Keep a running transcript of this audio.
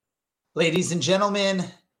Ladies and gentlemen,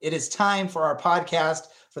 it is time for our podcast.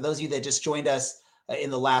 For those of you that just joined us in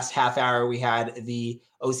the last half hour, we had the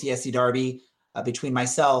OCSC Derby between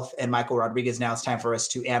myself and Michael Rodriguez. Now it's time for us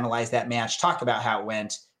to analyze that match, talk about how it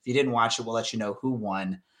went. If you didn't watch it, we'll let you know who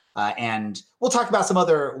won. And we'll talk about some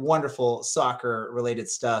other wonderful soccer-related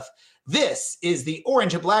stuff. This is the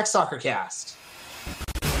Orange and Black Soccer Cast.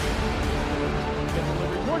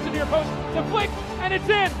 Towards the near post, the flick, and it's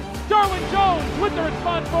in! Darwin Jones with the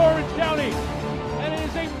response for Orange County. And it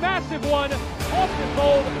is a massive one. Off the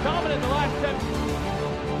goal, dominant in the last 10.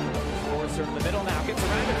 Forrester in the middle now, gets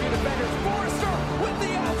around a few defenders. Forrester with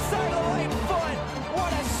the outside of right foot.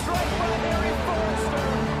 What a strike by Harry Forrester.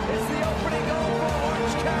 It's the opening goal for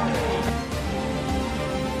Orange County.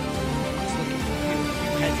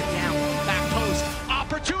 Heads it down, back post,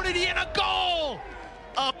 opportunity and a goal!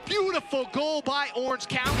 A beautiful goal by Orange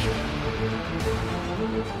County.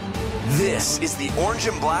 This is the Orange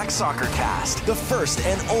and Black Soccer Cast, the first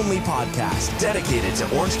and only podcast dedicated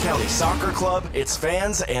to Orange County Soccer Club, its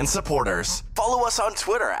fans, and supporters. Follow us on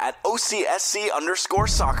Twitter at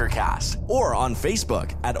OCSC_SoccerCast or on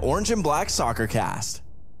Facebook at Orange and Black Soccer Cast.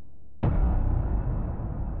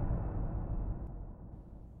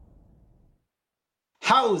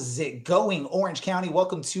 How's it going, Orange County?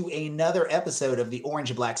 Welcome to another episode of the Orange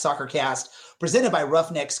and Black Soccer Cast, presented by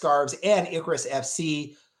Roughneck Scarves and Icarus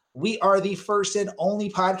FC. We are the first and only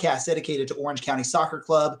podcast dedicated to Orange County Soccer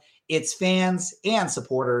Club, its fans and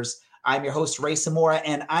supporters. I'm your host, Ray Zamora,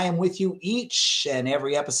 and I am with you each and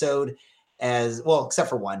every episode as well, except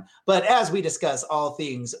for one. But as we discuss all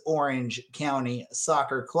things Orange County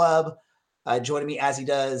Soccer Club, joining me as he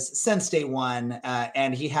does since day one,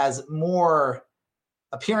 and he has more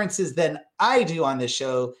appearances than I do on this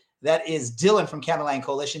show. That is Dylan from Counterline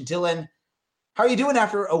Coalition. Dylan, how are you doing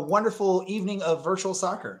after a wonderful evening of virtual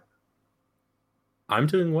soccer? I'm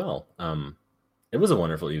doing well. It was a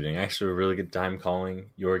wonderful evening. I actually had a really good time calling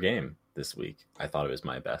your game this week. I thought it was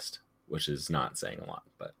my best, which is not saying a lot,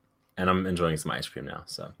 and I'm enjoying some ice cream now.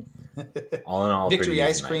 So all in all, victory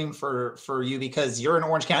ice cream for you because you're an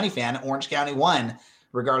Orange County fan. Orange County won,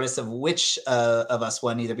 regardless of which of us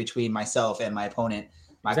won, either between myself and my opponent,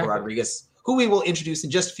 Michael Rodriguez, who we will introduce in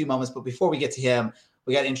just a few moments. But before we get to him,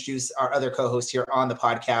 we got to introduce our other co-host here on the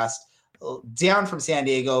podcast, down from San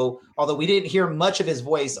Diego, although we didn't hear much of his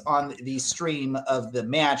voice on the stream of the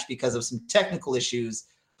match because of some technical issues,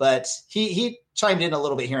 but he chimed in a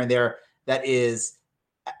little bit here and there. That is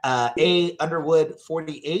A. Underwood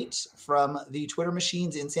 48 from the Twitter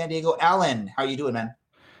machines in San Diego. Alan, how are you doing, man?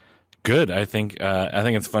 Good. I think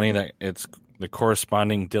it's funny that it's the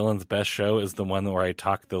corresponding Dylan's best show is the one where I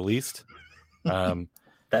talk the least. That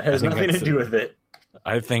has nothing to do with it.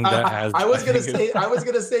 I think that has. I was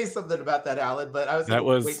gonna say something about that, Alan, but I was gonna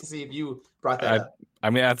wait to see if you brought that up. I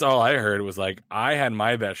mean, that's all I heard was like I had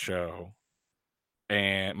my best show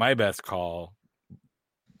and my best call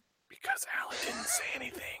because Alan didn't say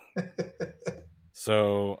anything.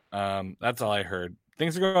 So that's all I heard.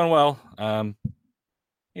 Things are going well.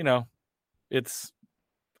 It's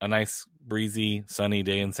a nice, breezy, sunny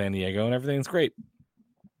day in San Diego, and everything's great.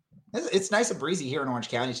 It's nice and breezy here in Orange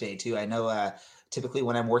County today too. I know typically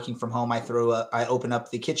when I'm working from home, I open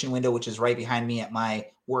up the kitchen window, which is right behind me at my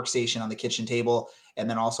workstation on the kitchen table, and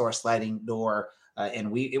then also our sliding door.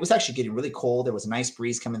 It was actually getting really cold. There was a nice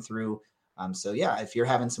breeze coming through. So yeah, if you're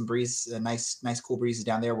having some breeze, nice cool breezes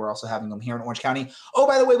down there, we're also having them here in Orange County. Oh,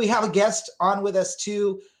 by the way, we have a guest on with us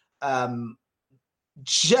too.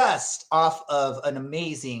 Just off of an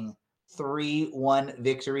amazing 3-1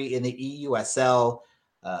 victory in the EUSL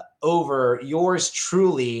over yours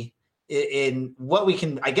truly in what we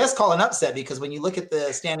can, I guess, call an upset, because when you look at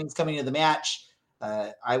the standings coming into the match,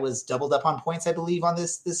 I was doubled up on points, I believe, on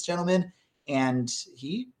this gentleman, and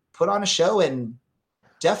he put on a show and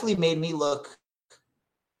definitely made me look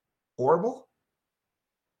horrible.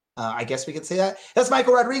 I guess we could say that. That's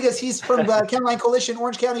Michael Rodriguez. He's from Counterline Coalition,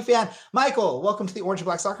 Orange County fan. Michael, welcome to the Orange and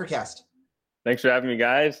Black Soccer Cast. Thanks for having me,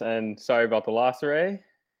 guys, and sorry about the loss, Ray.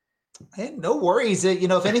 Hey, no worries.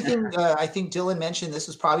 If anything, I think Dylan mentioned this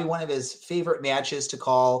was probably one of his favorite matches to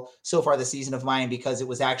call so far this season of mine, because it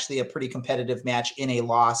was actually a pretty competitive match in a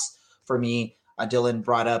loss for me. Dylan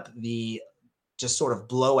brought up the just sort of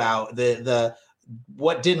blowout, the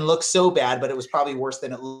what didn't look so bad, but it was probably worse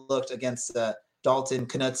than it looked against Dalton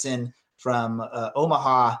Knutson from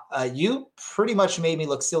Omaha. You pretty much made me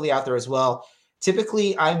look silly out there as well.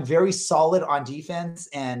 Typically, I'm very solid on defense,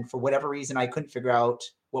 and for whatever reason, I couldn't figure out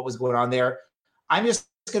what was going on there. I'm just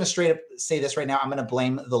going to straight up say this right now. I'm going to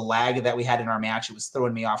blame the lag that we had in our match. It was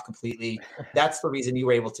throwing me off completely. That's the reason you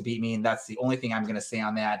were able to beat me, and that's the only thing I'm going to say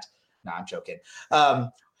on that. No, I'm joking.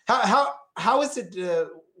 How How is it?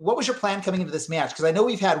 What was your plan coming into this match? Because I know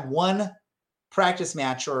we've had one practice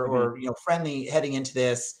match or friendly heading into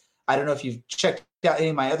this. I don't know if you've checked out any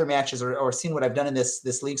of my other matches or seen what I've done in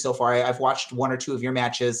this league so far. I've watched one or two of your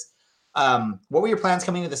matches. What were your plans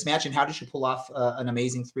coming into this match, and how did you pull off an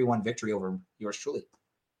amazing 3-1 victory over yours truly?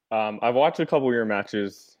 I've watched a couple of your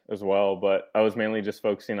matches as well, but I was mainly just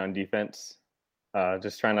focusing on defense,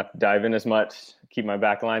 just trying not to dive in as much, keep my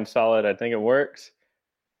back line solid. I think it works.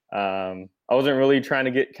 I wasn't really trying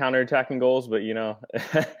to get counterattacking goals, but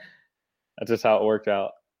that's just how it worked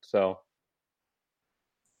out. So,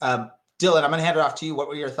 Dylan, I'm going to hand it off to you. What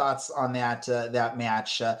were your thoughts on that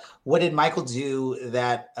match? What did Michael do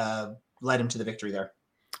that led him to the victory there?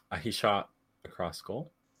 He shot across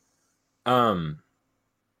goal.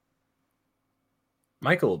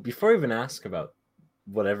 Michael, before I even ask about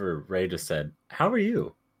whatever Ray just said, how are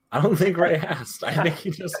you? I don't think Ray asked. I think he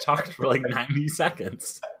just talked for like 90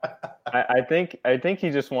 seconds. I think he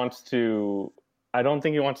just wants to. I don't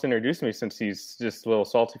think he wants to introduce me since he's just a little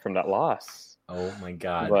salty from that loss. Oh my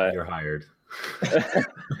God, you're hired.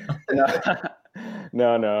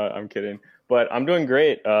 No, I'm kidding. But I'm doing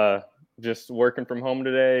great. Just working from home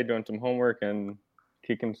today, doing some homework and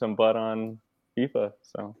kicking some butt on FIFA.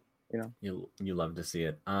 So, you love to see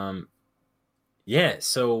it. Yeah.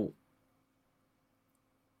 So,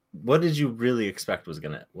 what did you really expect was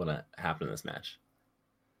gonna happen in this match?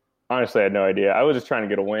 Honestly, I had no idea. I was just trying to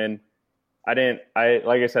get a win. Like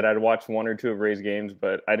I said, I'd watched one or two of Ray's games,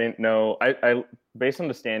 but I didn't know. I based on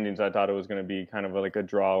the standings, I thought it was going to be kind of like a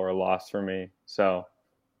draw or a loss for me. So,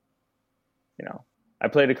 I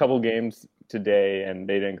played a couple games today and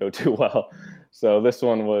they didn't go too well. So this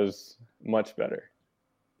one was much better.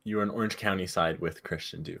 You were an Orange County side with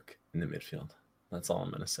Christian Duke in the midfield. That's all I'm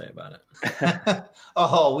going to say about it.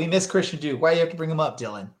 Oh, we miss Christian Duke. Why do you have to bring him up,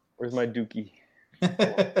 Dylan? Where's my Dookie?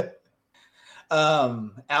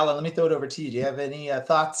 Alan, let me throw it over to you. Do you have any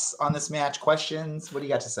thoughts on this match? Questions? What do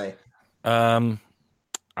you got to say?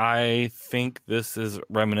 I think this is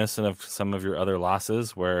reminiscent of some of your other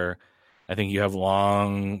losses where I think you have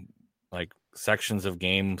long sections of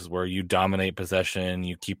games where you dominate possession,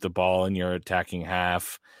 you keep the ball in your attacking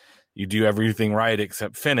half, you do everything right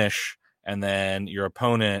except finish, and then your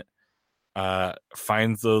opponent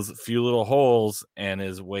finds those few little holes and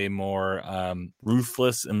is way more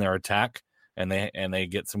ruthless in their attack, and they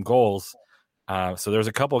get some goals. So there's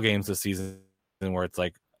a couple games this season where it's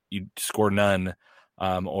like you score none,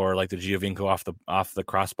 or like the Giovinco off the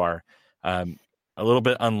crossbar. A little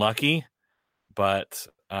bit unlucky, but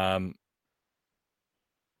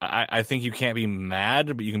I think you can't be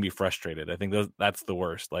mad, but you can be frustrated. I think that's the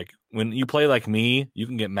worst. Like when you play like me, you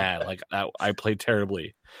can get mad. Like I played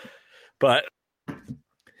terribly, but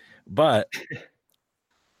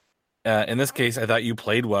in this case, I thought you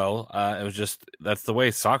played well. It was just that's the way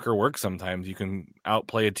soccer works. Sometimes you can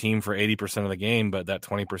outplay a team for 80% of the game, but that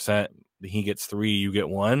 20%, he gets 3, you get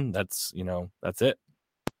 1. That's that's it.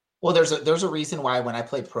 Well, there's a reason why when I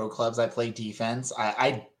play pro clubs, I play defense.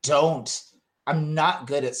 I'm not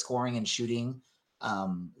good at scoring and shooting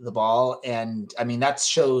the ball. And I mean, that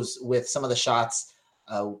shows with some of the shots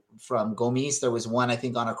from Gomis. There was one, I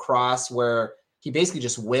think, on a cross where he basically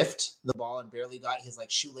just whiffed the ball and barely got his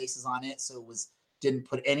shoelaces on it. So didn't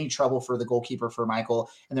put any trouble for the goalkeeper for Michael.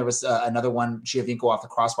 And there was another one, Giovinco off the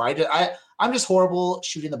crossbar. I'm just horrible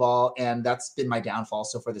shooting the ball, and that's been my downfall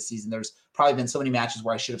so far this season. There's probably been so many matches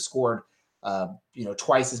where I should have scored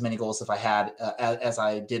twice as many goals if I had as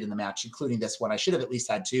I did in the match, including this one. I should have at least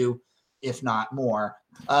had 2, if not more.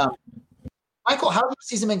 Michael, how's your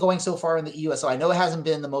season been going so far in the EUSL? I know it hasn't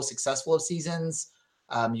been the most successful of seasons.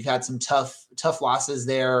 You've had some tough losses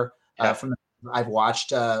there from the I've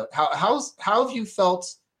watched. How have you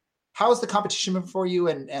felt? How has the competition been for you,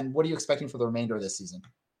 and what are you expecting for the remainder of this season?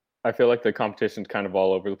 I feel like the competition's kind of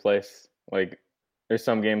all over the place. Like there's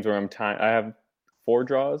some games where I have 4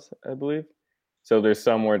 draws, I believe. So there's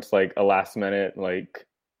some where it's like a last minute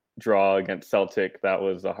draw against Celtic that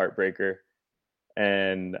was a heartbreaker,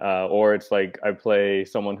 and or it's like I play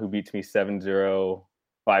someone who beats me 7-0,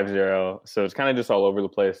 5-0. So it's kind of just all over the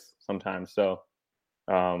place sometimes. So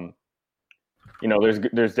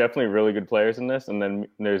there's definitely really good players in this, and then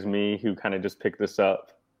there's me who kind of just picked this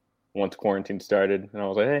up once quarantine started, and I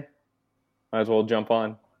was like, hey, might as well jump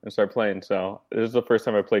on and start playing. So this is the first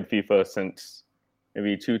time I played FIFA since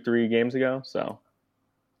maybe 2-3 games ago. So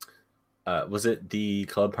was it the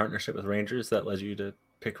club partnership with Rangers that led you to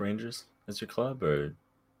pick Rangers as your club, or?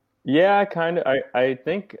 Yeah, kind of. I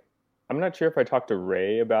think I'm not sure if I talked to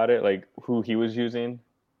Ray about it, like who he was using.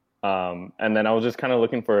 And then I was just kind of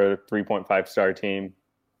looking for a 3.5 star team.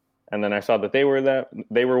 And then I saw that they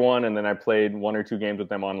were one, and then I played 1 or 2 games with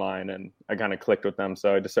them online, and I kind of clicked with them.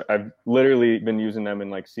 So I've literally been using them in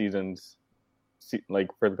like seasons, like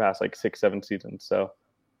for the past like 6-7 seasons. So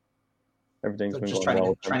everything's been just going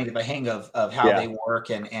well. Trying to get the hang of how they work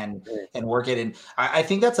and work it. And I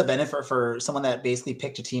think that's a benefit for someone that basically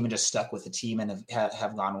picked a team and just stuck with the team and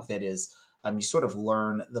have gone with it is you sort of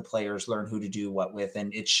learn the players, learn who to do what with,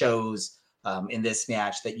 and it shows. In this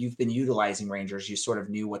match that you've been utilizing Rangers, you sort of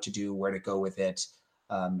knew what to do, where to go with it,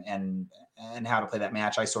 and how to play that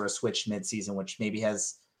match. I sort of switched mid-season, which maybe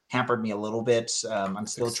has hampered me a little bit. I'm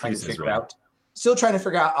still trying to figure out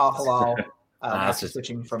Al Hilal after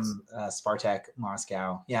switching from Spartak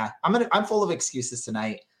Moscow. Yeah, I'm full of excuses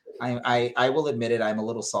tonight. I will admit it. I'm a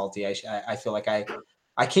little salty. I feel like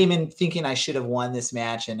I came in thinking I should have won this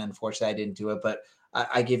match, and unfortunately I didn't do it, but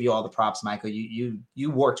I give you all the props, Michael.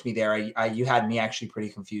 You worked me there. You had me actually pretty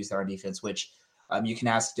confused there on defense, which you can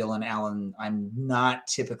ask Dylan Allen. I'm not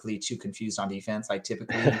typically too confused on defense. I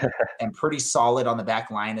typically am pretty solid on the back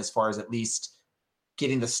line as far as at least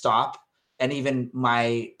getting the stop. And even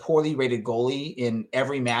my poorly rated goalie in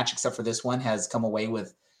every match except for this one has come away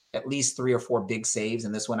with at least 3 or 4 big saves.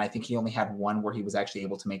 And this one, I think he only had one where he was actually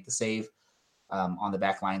able to make the save on the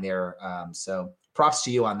back line there. So props to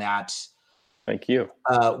you on that. Thank you.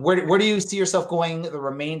 Where do you see yourself going the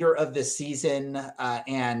remainder of this season?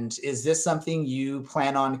 And is this something you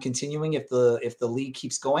plan on continuing if the league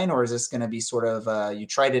keeps going, or is this going to be sort of you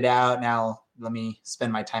tried it out, now let me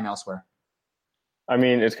spend my time elsewhere? I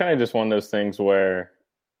mean, it's kind of just one of those things where,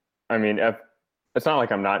 I mean, it's not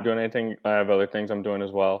like I'm not doing anything. I have other things I'm doing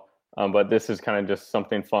as well. But this is kind of just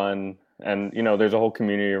something fun. And, there's a whole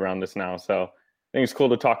community around this now. So I think it's cool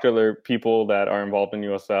to talk to other people that are involved in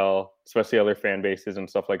USL, especially other fan bases and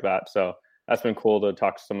stuff like that. So that's been cool to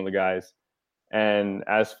talk to some of the guys. And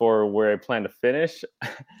as for where I plan to finish,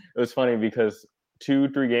 it was funny because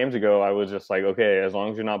 2-3 games ago, I was just like, okay, as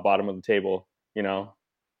long as you're not bottom of the table,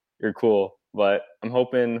 you're cool. But I'm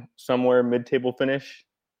hoping somewhere mid-table finish.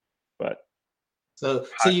 But so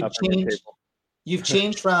you've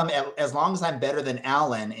changed from as long as I'm better than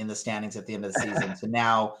Allen in the standings at the end of the season to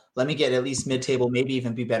now let me get at least mid-table, maybe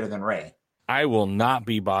even be better than Ray. I will not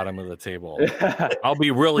be bottom of the table. I'll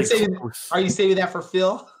be really close. Are you saving that for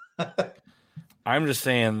Phil? I'm just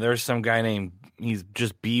saying there's some guy named, he's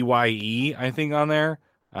just BYE, I think, on there.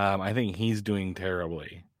 I think he's doing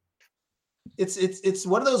terribly. It's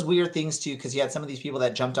one of those weird things too, because you had some of these people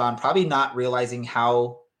that jumped on probably not realizing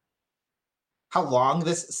how long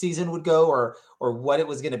this season would go or what it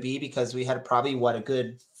was going to be, because we had probably a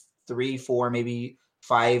good 3, 4, maybe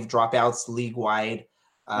 5 dropouts league wide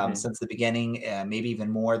since the beginning, maybe even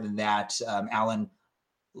more than that. Allen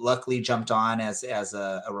luckily jumped on as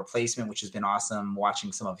a replacement, which has been awesome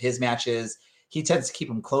watching some of his matches. He tends to keep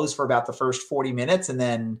them close for about the first 40 minutes and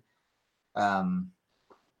then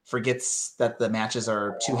forgets that the matches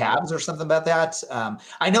are 2 halves or something about that.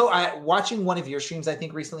 I know watching one of your streams, I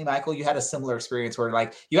think recently, Michael, you had a similar experience where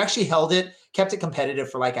like you actually held it, kept it competitive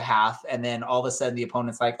for like a half. And then all of a sudden the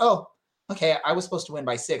opponent's like, oh, okay, I was supposed to win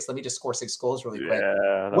by 6. Let me just score 6 goals really quick.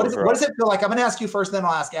 Yeah, what does it feel like? I'm going to ask you first, then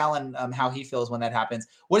I'll ask Allen how he feels when that happens.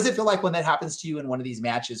 What does it feel like when that happens to you in one of these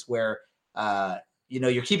matches where,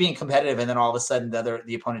 you're keeping it competitive and then all of a sudden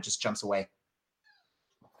the opponent just jumps away?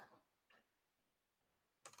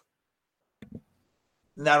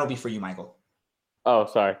 That'll be for you, Michael. Oh,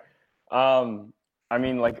 sorry. I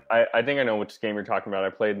mean, like, I think I know which game you're talking about. I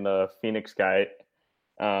played in the Phoenix guy.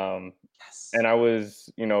 Yes. And I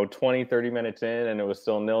was, 20, 30 minutes in, and it was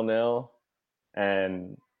still 0-0.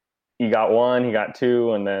 And he got 1, he got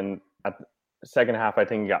 2, and then at the second half, I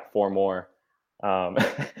think he got 4 more.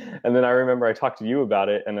 And then I remember I talked to you about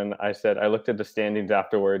it, and then I said I looked at the standings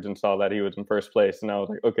afterwards and saw that he was in first place, and I was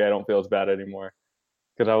like, okay, I don't feel as bad anymore.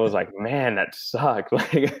 Because I was like, man, that sucked.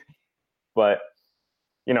 But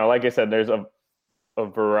like I said, there's a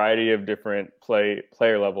variety of different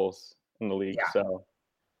player levels in the league. Yeah. So,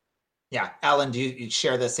 yeah, Allen, do you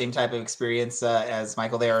share the same type of experience as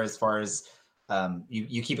Michael there, as far as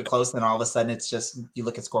you keep it close, and then all of a sudden it's just you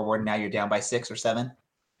look at scoreboard and now you're down by 6 or 7?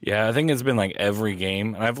 Yeah, I think it's been like every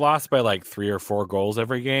game, and I've lost by like 3 or 4 goals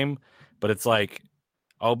every game. But it's like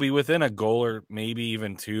I'll be within a goal or maybe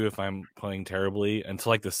even 2 if I'm playing terribly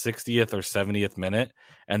until like the 60th or 70th minute.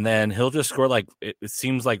 And then he'll just score like, it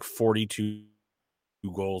seems like 42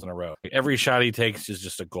 goals in a row. Every shot he takes is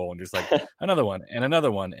just a goal and just like another one and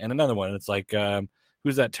another one and another one. And it's like,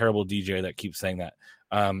 who's that terrible DJ that keeps saying that?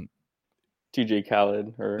 TJ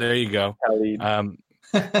Khaled. There you go. Khaled.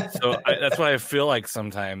 So that's what I feel like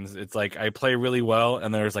sometimes. It's like I play really well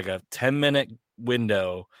and there's like a 10-minute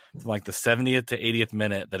window from like the 70th to 80th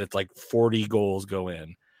minute that it's like 40 goals go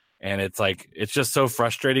in. And it's like, it's just so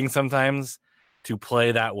frustrating sometimes to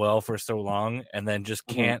play that well for so long and then just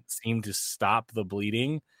can't seem to stop the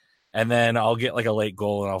bleeding. And then I'll get like a late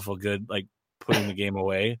goal and I'll feel good like putting the game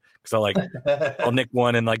away because I'll nick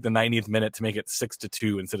one in like the 90th minute to make it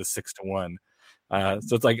 6-2 instead of 6-1.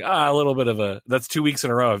 So it's like a little bit of that's 2 weeks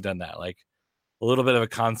in a row I've done that, like a little bit of a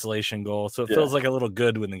consolation goal. So it feels like a little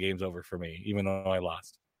good when the game's over for me, even though I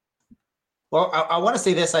lost. Well, I want to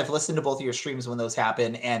say this. I've listened to both of your streams when those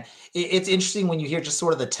happen, and it's interesting when you hear just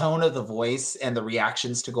sort of the tone of the voice and the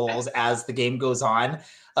reactions to goals as the game goes on.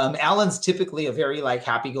 Alan's typically a very like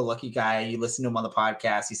happy-go-lucky guy. You listen to him on the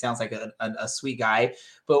podcast. He sounds like a sweet guy.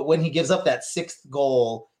 But when he gives up that 6th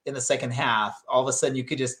goal in the second half, all of a sudden you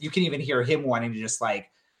can even hear him wanting to just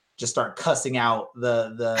start cussing out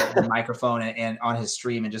the microphone and on his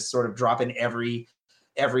stream and just sort of dropping every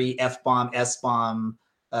F-bomb, S-bomb,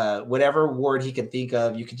 whatever word he can think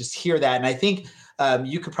of. You could just hear that. And I think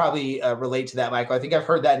you could probably relate to that, Michael. I think I've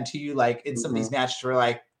heard that into you, like in some of these matches where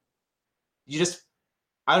like, you just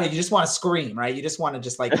want to scream, right? You just want to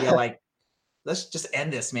just like yell like, let's just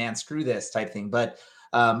end this, man. Screw this type thing. But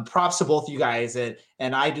props to both you guys.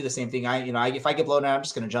 And I do the same thing. If I get blown out, I'm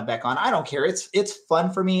just going to jump back on. I don't care. It's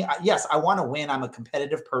fun for me. Yes, I want to win. I'm a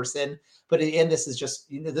competitive person, but in this is just,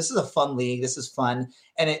 this is a fun league. This is fun.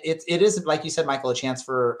 And it is, like you said, Michael, a chance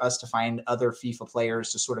for us to find other FIFA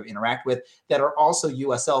players to sort of interact with that are also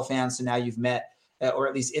USL fans. So now you've met or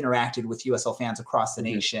at least interacted with USL fans across the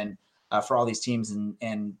nation for all these teams. And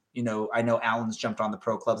I know Alan's jumped on the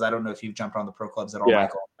pro clubs. I don't know if you've jumped on the pro clubs at all,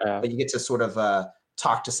 Michael, but you get to sort of,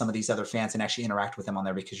 talk to some of these other fans and actually interact with them on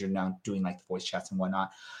there because you're now doing like the voice chats and whatnot.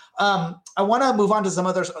 I want to move on to some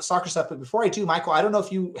other soccer stuff, but before I do, Michael, I don't know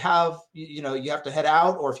if you have, you have to head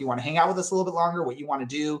out or if you want to hang out with us a little bit longer, what you want to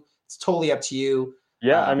do. It's totally up to you.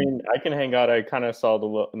 Yeah. I mean, I can hang out. I kind of saw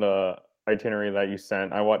the itinerary that you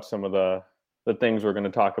sent. I watched some of the things we're going to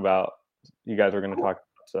talk about. You guys are going to talk about.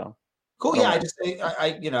 So cool. Yeah.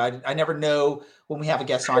 I never know when we have a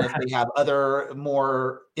guest on if they have other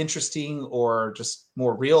more interesting or just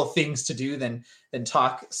more real things to do than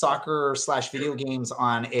talk soccer / video games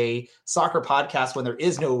on a soccer podcast when there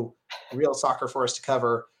is no real soccer for us to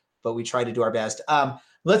cover, but we try to do our best.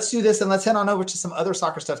 Let's do this and let's head on over to some other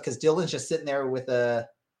soccer stuff because Dylan's just sitting there with a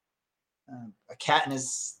cat in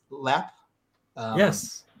his lap.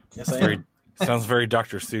 Yes, I am. Sounds very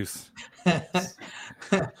Dr. Seuss.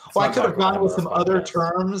 Well, I could have gone with some other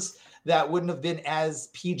terms that wouldn't have been as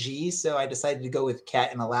PG, so I decided to go with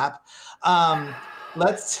cat in a lap.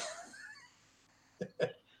 Let's.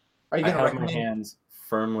 Are you going to recommend? My hands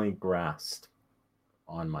firmly grasped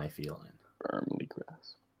on my feline. Firmly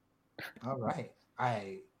grasped. All right.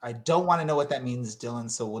 I don't want to know what that means,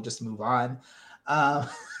 Dylan, so we'll just move on.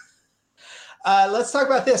 Let's talk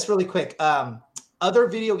about this really quick. Other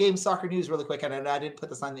video game soccer news really quick. And I didn't put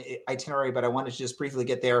this on the itinerary, but I wanted to just briefly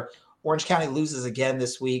get there. Orange County loses again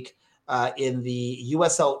this week in the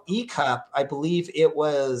USL E-Cup. I believe it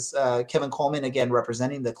was Kevin Coleman again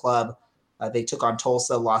representing the club. They took on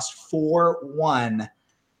Tulsa, lost 4-1.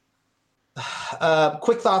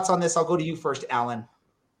 Quick thoughts on this. I'll go to you first, Alan.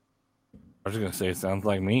 I was going to say, it sounds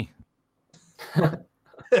like me.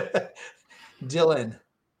 Dylan.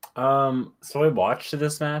 So I watched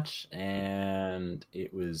this match and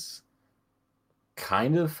it was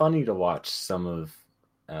kind of funny to watch some of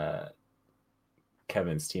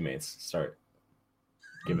Kevin's teammates start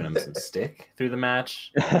giving him some stick through the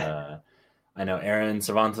match. I know Aaron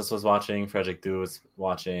Cervantes was watching, Frederick Du was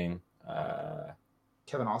watching,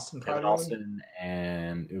 Kevin Austin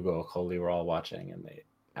and Ugo Okoli were all watching, and they,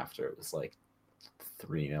 after it was like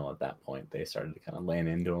 3-0 at that point, they started to kind of laying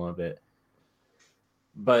into him a bit.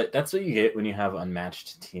 But that's what you get when you have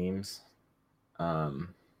unmatched teams.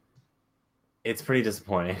 It's pretty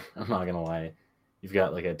disappointing. I'm not going to lie. You've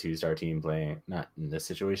got like a 2-star team playing, not in this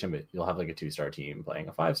situation, but you'll have like a 2-star team playing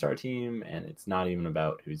a 5-star team, and it's not even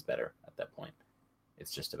about who's better at that point.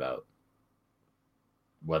 It's just about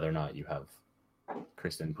whether or not you have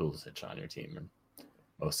Christian Pulisic on your team, or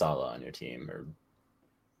Mo Salah on your team, or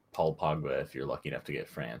Paul Pogba if you're lucky enough to get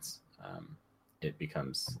France. It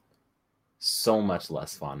becomes so much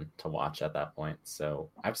less fun to watch at that point. So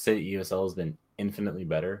I have to say that USL has been infinitely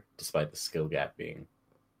better, despite the skill gap being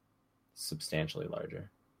substantially larger.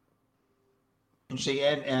 Interesting.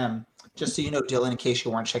 And just so you know, Dylan, in case you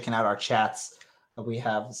weren't checking out our chats, we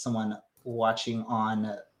have someone watching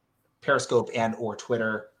on Periscope and or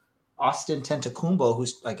Twitter, Austin Tentacumbo,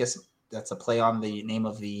 who's, I guess that's a play on the name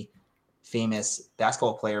of the famous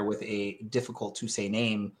basketball player with a difficult to say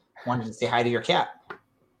name, wanted to say hi to your cat.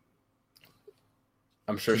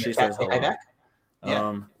 I'm sure Can she the cat says say hi hello. back?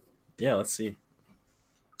 Yeah. Yeah, let's see.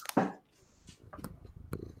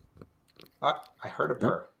 Oh, I heard a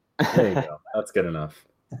purr. There you go. That's good enough.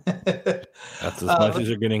 That's as much as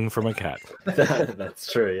you're getting from a cat. That's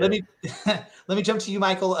true. Yeah. Let me jump to you,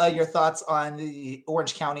 Michael. Your thoughts on the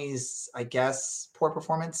Orange County's, I guess, poor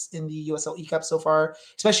performance in the USL E-Cup so far,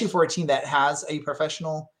 especially for a team that has a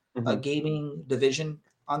professional gaming division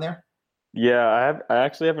on there. Yeah, I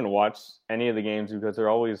actually haven't watched any of the games because they're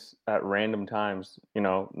always at random times. You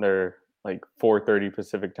know, they're like 4:30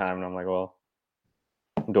 Pacific time, and I'm like, well,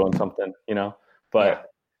 I'm doing something, you know. But Yeah.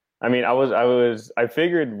 I mean, I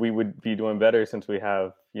figured we would be doing better since we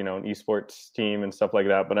have, you know, an esports team and stuff like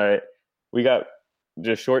that. But we got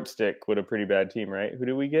just short stick with a pretty bad team, right? Who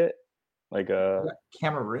did we get? Like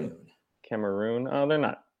Cameroon. Cameroon. Oh, they're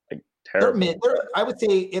not like They're terrible. mid. I would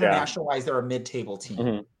say international wise, they're a mid-table team.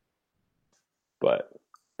 Mm-hmm. But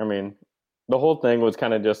I mean, the whole thing was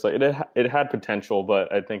kind of just like it had potential,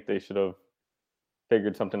 but I think they should have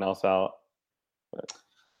figured something else out. But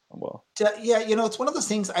well, yeah, you know, it's one of those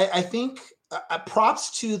things. I think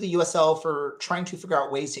props to the USL for trying to figure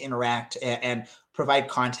out ways to interact and provide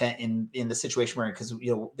content in the situation we're in, because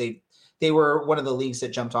you know they were one of the leagues that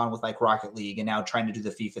jumped on with like Rocket League and now trying to do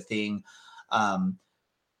the FIFA thing.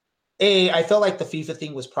 I felt like the FIFA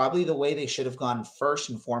thing was probably the way they should have gone first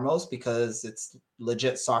and foremost, because it's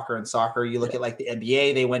legit soccer and soccer. You look at like the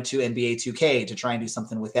NBA, they went to NBA 2K to try and do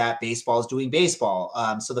something with that. Baseball is doing baseball.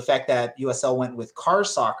 So the fact that USL went with car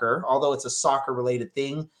soccer, although it's a soccer related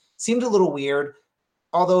thing, seemed a little weird,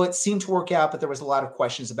 although it seemed to work out, but there was a lot of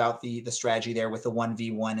questions about the strategy there with the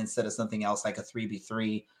 1v1 instead of something else like a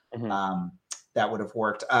 3v3. That would have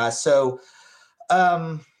worked.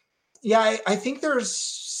 Yeah, I think there's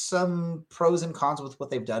some pros and cons with what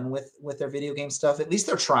they've done with their video game stuff. At least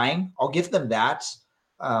they're trying. I'll give them that.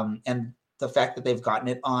 And the fact that they've gotten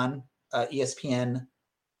it on ESPN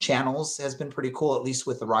channels has been pretty cool, at least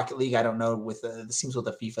with the Rocket League. I don't know, with it seems with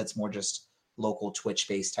the FIFA, it's more just local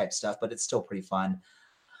Twitch-based type stuff, but it's still pretty fun.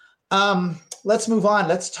 Let's move on.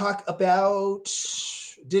 Let's talk about,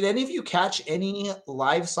 did any of you catch any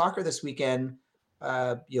live soccer this weekend?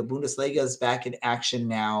 Bundesliga is back in action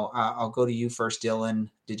now. I'll go to you first,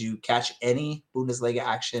 Dylan. Did you catch any Bundesliga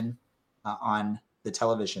action on the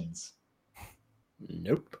televisions?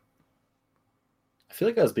 Nope. I feel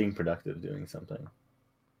like I was being productive doing something,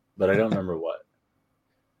 but I don't remember what.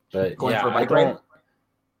 But Going yeah, for a bike ride?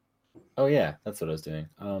 Oh yeah, that's what I was doing.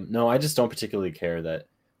 No, I just don't particularly care that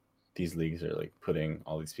these leagues are like putting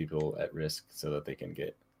all these people at risk so that they can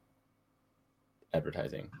get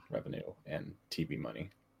advertising revenue and TV money.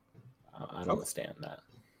 I don't stand that.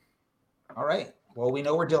 All right. Well, we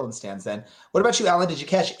know where Dylan stands then. What about you, Alan? Did you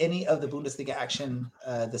catch any of the Bundesliga action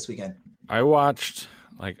this weekend? I watched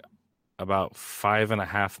like about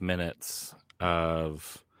 5.5 minutes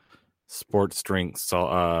of Sports Drinks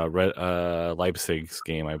Leipzig's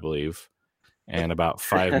game, I believe, and about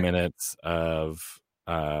 5 minutes of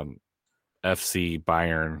FC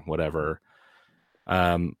Bayern, whatever.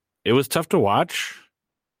 It was tough to watch.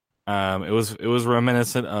 It was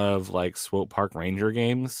reminiscent of like Swope Park Ranger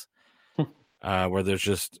games, where there's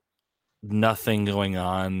just nothing going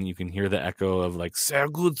on. You can hear the echo of like "sehr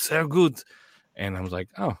gut," and I was like,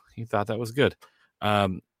 "Oh, he thought that was good."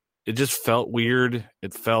 It just felt weird.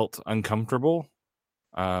 It felt uncomfortable.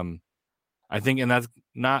 I think, and that's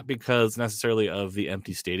not because necessarily of the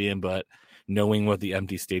empty stadium, but knowing what the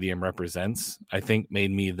empty stadium represents, I think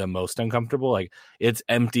made me the most uncomfortable. Like, it's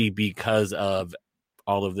empty because of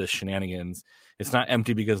all of this shenanigans. It's not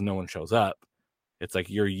empty because no one shows up. It's like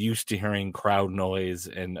you're used to hearing crowd noise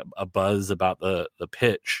and a buzz about the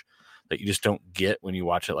pitch that you just don't get when you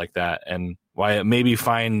watch it like that. And why it may be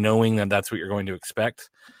fine knowing that that's what you're going to expect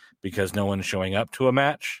because no one's showing up to a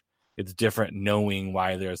match. It's different knowing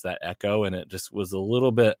why there's that echo, and it just was a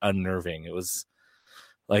little bit unnerving. It was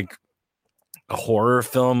like a horror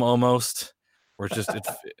film almost, where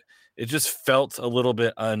it just felt a little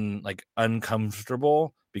bit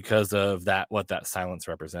uncomfortable because of what that silence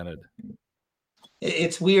represented.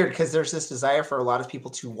 It's weird because there's this desire for a lot of people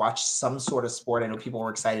to watch some sort of sport. I know people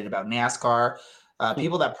were excited about NASCAR.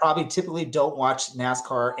 People that probably typically don't watch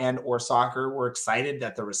NASCAR and or soccer were excited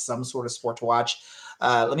that there was some sort of sport to watch.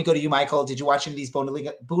 Let me go to you, Michael. Did you watch any of these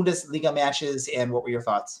Bundesliga matches, and what were your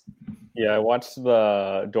thoughts? Yeah, I watched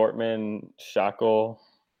the Dortmund Schalke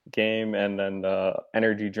game and then the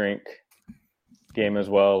energy drink game as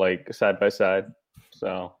well, like side by side.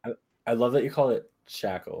 So I love that you call it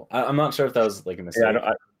Shackle. I'm not sure if that was like a mistake.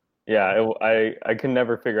 I can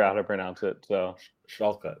never figure out how to pronounce it. So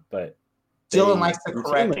Schalke, but Dylan likes to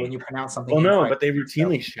correct when you pronounce something. Well, no, incorrect. but they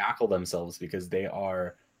routinely shackle themselves because they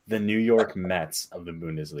are the New York Mets of the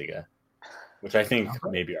Bundesliga, which I think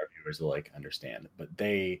maybe our viewers will like understand. But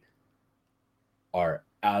they are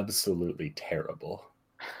absolutely terrible.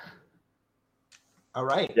 All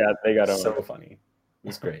right. Yeah, they got so funny.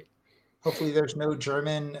 It's great. Hopefully, there's no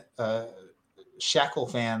German shackle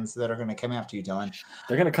fans that are going to come after you, Dylan.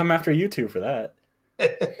 They're going to come after you too for that.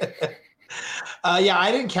 Yeah,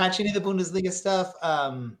 I didn't catch any of the Bundesliga stuff.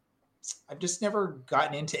 I've just never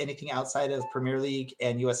gotten into anything outside of Premier League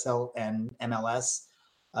and USL and MLS.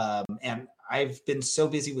 And I've been so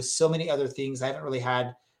busy with so many other things. I haven't really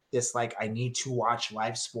had this, like, I need to watch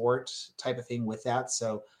live sport type of thing with that.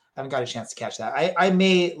 So I haven't got a chance to catch that. I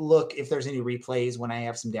may look if there's any replays when I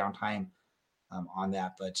have some downtime on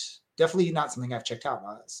that, but definitely not something I've checked out.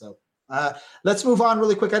 So let's move on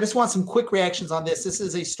really quick. I just want some quick reactions on this. This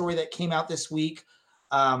is a story that came out this week.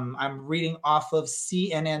 I'm reading off of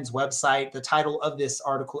CNN's website. The title of this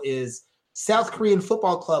article is South Korean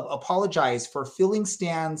Football Club Apologized for Filling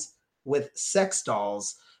Stands with Sex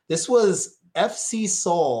Dolls. This was FC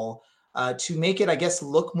Seoul to make it, I guess,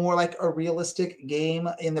 look more like a realistic game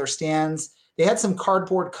in their stands. They had some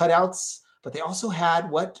cardboard cutouts, but they also had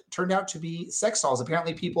what turned out to be sex dolls.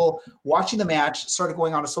 Apparently people watching the match started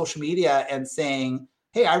going on to social media and saying,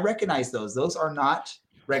 hey, I recognize those. Those are not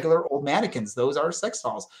regular old mannequins. Those are sex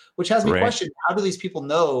dolls, which has me question, how do these people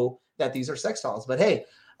know that these are sex dolls? But hey,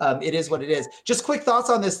 it is what it is. Just quick thoughts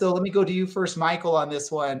on this, though. Let me go to you first, Michael, on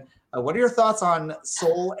this one. What are your thoughts on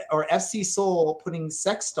Seoul or FC Seoul putting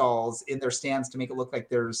sex dolls in their stands to make it look like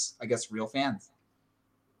there's, I guess, real fans?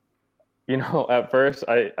 You know, at first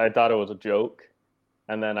I thought it was a joke,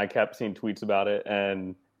 and then I kept seeing tweets about it.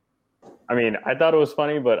 And I mean, I thought it was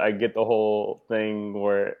funny, but I get the whole thing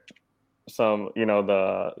where some, you know,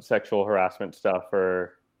 the sexual harassment stuff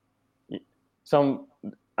or some,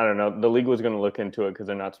 I don't know, the league was going to look into it because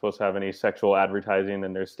they're not supposed to have any sexual advertising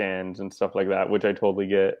in their stands and stuff like that, which I totally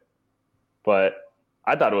get. But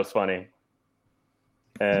I thought it was funny.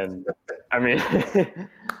 And I mean,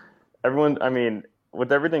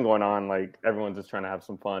 with everything going on, like, everyone's just trying to have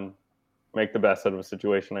some fun, make the best out of a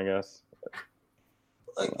situation, I guess.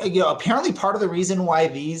 You know, apparently part of the reason why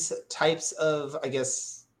these types of, I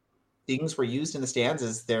guess, things were used in the stands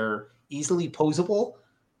is they're easily posable.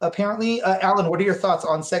 Apparently, Alan, what are your thoughts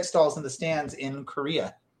on sex dolls in the stands in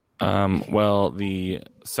Korea? Well, the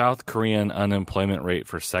South Korean unemployment rate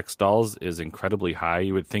for sex dolls is incredibly high.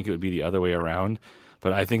 You would think it would be the other way around,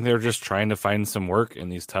 but I think they're just trying to find some work in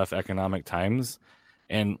these tough economic times.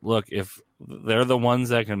 And look, if they're the ones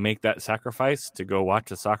that can make that sacrifice to go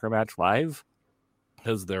watch a soccer match live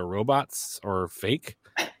because they're robots or fake,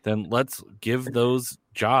 then let's give those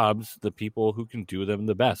jobs the people who can do them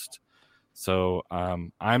the best. So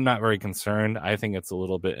I'm not very concerned. I think it's a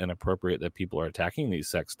little bit inappropriate that people are attacking these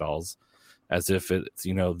sex dolls as if it's,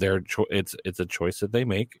 you know, their it's a choice that they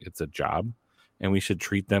make. It's a job, and we should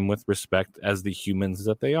treat them with respect as the humans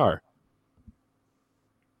that they are.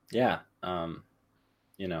 Yeah.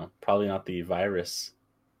 You know, probably not the virus.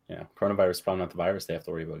 You know, coronavirus is probably not the virus they have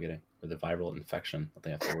to worry about getting, or the viral infection that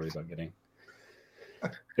they have to worry about getting.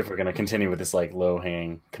 If we're going to continue with this, like,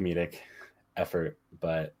 low-hanging comedic effort.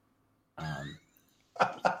 But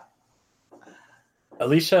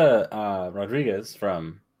Alicia Rodriguez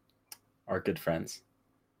from our good friends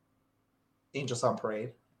Angels on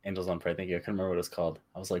Parade. Thank you. I couldn't remember what it was called.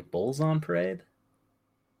 I was like, Bulls on Parade?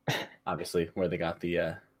 Obviously, where they got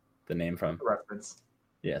the name from. Reference.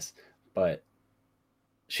 Yes. But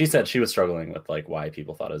she said she was struggling with, like, why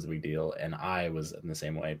people thought it was a big deal. And I was in the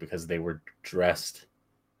same way because they were dressed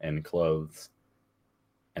in clothes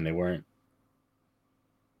and they weren't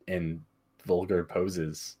in vulgar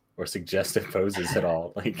poses or suggestive poses at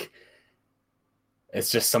all. Like, it's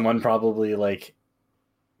just someone probably, like,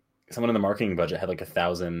 someone in the marketing budget had like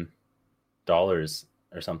 $1,000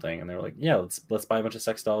 or something, and they were like, yeah, let's buy a bunch of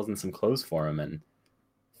sex dolls and some clothes for them and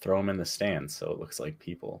throw them in the stands so it looks like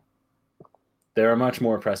people. There are much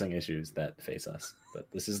more pressing issues that face us, but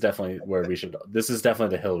this is definitely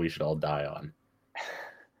the hill we should all die on.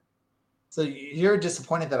 So you're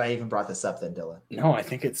disappointed that I even brought this up then, Dylan? No, I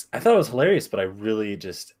thought it was hilarious, but I really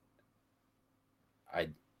I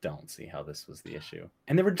don't see how this was the issue.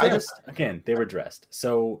 And they were dressed. Again, they were dressed.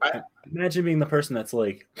 So imagine being the person that's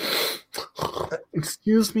like,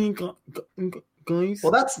 excuse me, guys.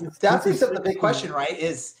 Well, that's the big question, right?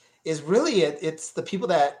 Is really it's the people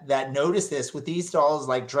that notice this with these dolls,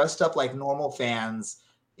 like, dressed up like normal fans.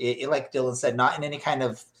 It like Dylan said, not in any kind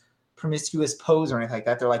of promiscuous pose or anything like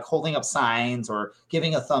that. They're like holding up signs or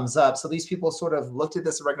giving a thumbs up. So these people sort of looked at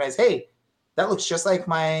this and recognized, hey, that looks just like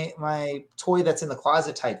my toy that's in the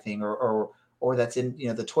closet type thing, or that's in,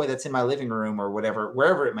 the toy that's in my living room or whatever,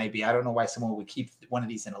 wherever it might be. I don't know why someone would keep one of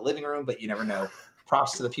these in a living room, but you never know.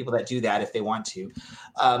 Props to the people that do that if they want to.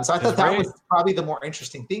 So I thought that was probably the more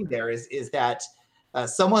interesting thing there is that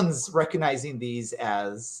someone's recognizing these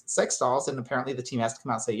as sex dolls, and apparently the team has to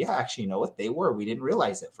come out and say, yeah, actually, you know what? They were. We didn't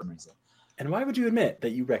realize it for some reason. And why would you admit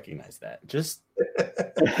that you recognize that? Just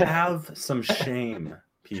have some shame,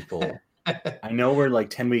 people. I know we're like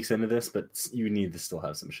 10 weeks into this, but you need to still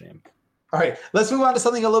have some shame. All right, let's move on to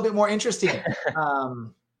something a little bit more interesting,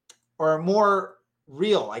 or more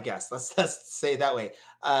real, I guess. Let's say it that way.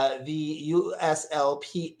 The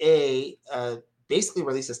USLPA basically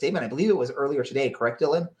released a statement. I believe it was earlier today, correct,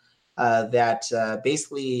 Dylan? That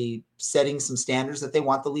basically setting some standards that they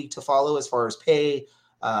want the league to follow as far as pay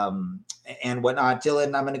and whatnot.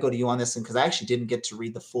 Dylan, I'm going to go to you on this one because I actually didn't get to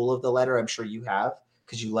read the full of the letter. I'm sure you have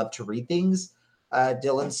because you love to read things,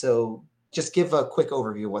 Dylan. So just give a quick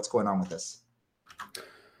overview of what's going on with this.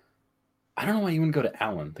 I don't know why you wouldn't go to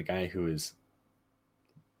Alan, the guy who is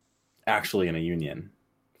actually in a union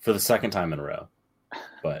for the second time in a row.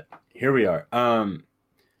 But here we are.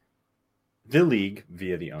 The league,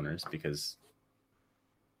 via the owners, because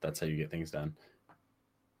that's how you get things done,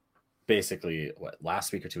 basically,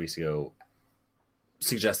 last week or 2 weeks ago,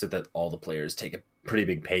 suggested that all the players take a pretty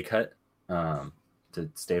big pay cut to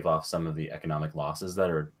stave off some of the economic losses that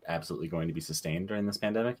are absolutely going to be sustained during this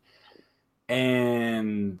pandemic.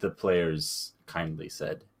 And the players kindly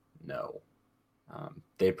said no.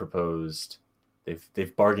 They proposed,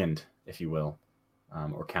 they've bargained, if you will,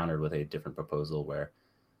 or countered with a different proposal where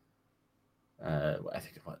I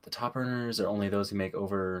think the top earners are only those who make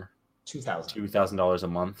over $2,000 a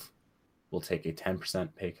month will take a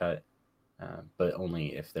 10% pay cut, but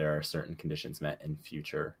only if there are certain conditions met in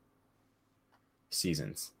future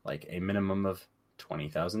seasons, like a minimum of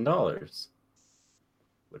 $20,000,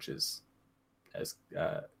 which is, as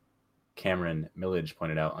Cameron Millage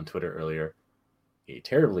pointed out on Twitter earlier, a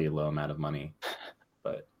terribly low amount of money.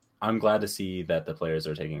 But I'm glad to see that the players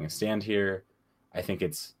are taking a stand here. I think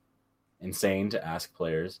it's insane to ask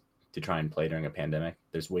players to try and play during a pandemic.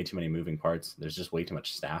 There's way too many moving parts. There's just way too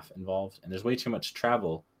much staff involved, and there's way too much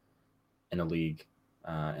travel in a league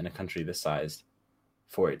in a country this size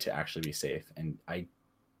for it to actually be safe. And I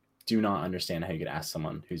do not understand how you could ask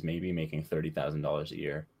someone who's maybe making $30,000 a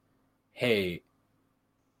year, hey,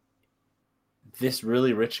 this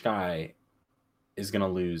really rich guy is going to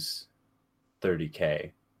lose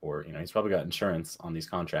 $30K, or, he's probably got insurance on these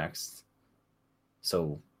contracts,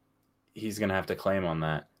 so he's going to have to claim on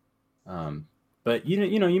that. But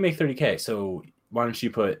you make $30K, so why don't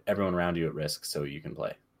you put everyone around you at risk so you can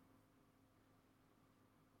play?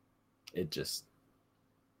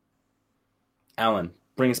 Alan,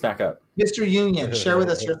 bring us back up. Mr. Union, share with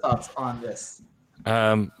us your thoughts on this.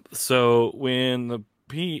 So when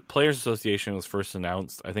the Players Association was first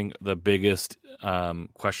announced, I think the biggest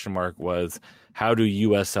question mark was, how do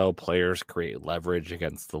USL players create leverage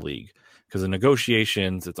against the league? Because in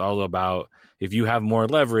negotiations, it's all about, if you have more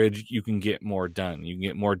leverage, you can get more done. You can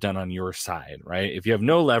get more done on your side, right? If you have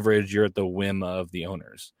no leverage, you're at the whim of the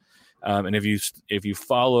owners. And if you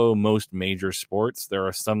follow most major sports, there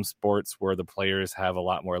are some sports where the players have a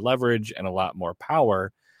lot more leverage and a lot more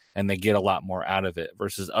power, and they get a lot more out of it,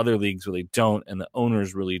 versus other leagues where they don't, and the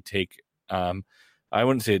owners really take, I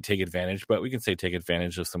wouldn't say take advantage, but we can say take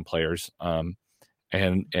advantage of some players and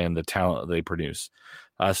the talent they produce.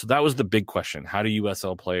 So that was the big question. How do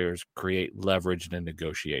USL players create leverage in a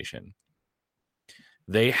negotiation?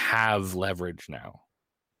 They have leverage now,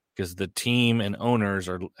 because the team and owners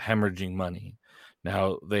are hemorrhaging money.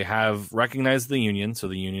 Now, they have recognized the union, so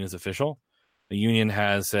the union is official. The union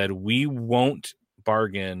has said, we won't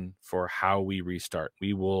bargain for how we restart.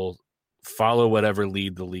 We will follow whatever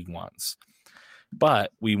lead the league wants.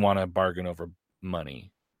 But we want to bargain over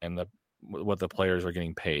money and what the players are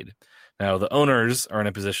getting paid. Now, the owners are in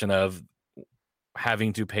a position of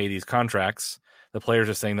having to pay these contracts. The players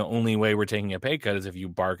are saying the only way we're taking a pay cut is if you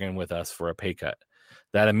bargain with us for a pay cut.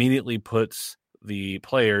 That immediately puts the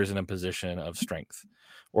players in a position of strength,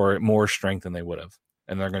 or more strength than they would have.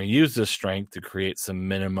 And they're going to use this strength to create some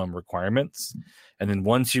minimum requirements. And then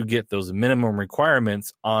once you get those minimum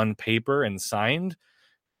requirements on paper and signed,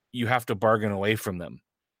 you have to bargain away from them,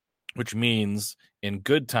 which means in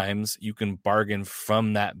good times, you can bargain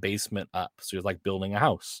from that basement up. So you're like building a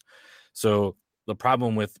house. So the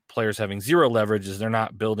problem with players having zero leverage is they're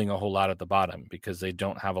not building a whole lot at the bottom because they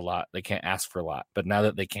don't have a lot. They can't ask for a lot. But now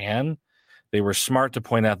that they can, they were smart to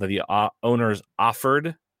point out that the owners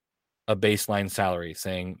offered a baseline salary,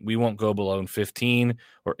 saying we won't go below 15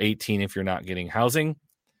 or 18 if you're not getting housing.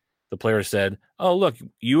 The player said, oh, look,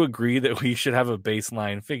 you agree that we should have a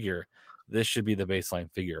baseline figure. This should be the baseline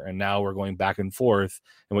figure. And now we're going back and forth.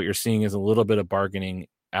 And what you're seeing is a little bit of bargaining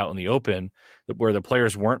out in the open where the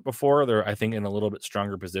players weren't before. They're, I think, in a little bit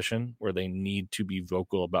stronger position where they need to be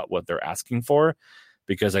vocal about what they're asking for.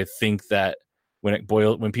 Because I think that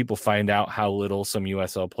when people find out how little some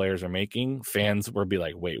USL players are making, fans will be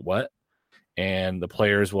like, wait, what? And the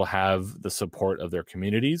players will have the support of their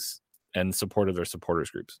communities and support of their supporters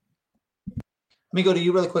groups. Let me go to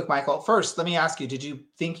you really quick, Michael. First, let me ask you, did you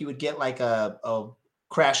think you would get like a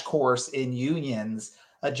crash course in unions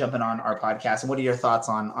jumping on our podcast? And what are your thoughts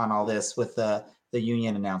on all this with the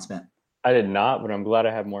union announcement? I did not, but I'm glad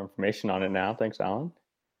I have more information on it now. Thanks, Alan.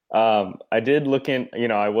 I did look in,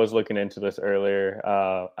 I was looking into this earlier.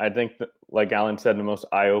 I think that, like Alan said, the most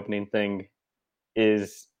eye-opening thing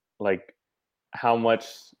is like how much,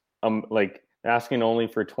 like asking only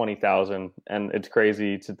for 20,000, and it's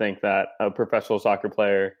crazy to think that a professional soccer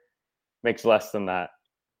player makes less than that,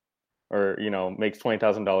 or makes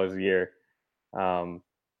 $20,000 a year. I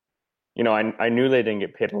knew they didn't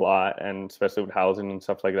get paid a lot, and especially with housing and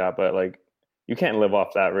stuff like that. But like, you can't live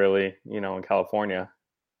off that really, in California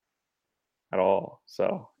at all.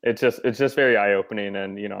 So it's just very eye opening,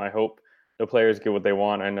 and I hope the players get what they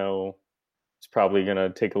want. I know it's probably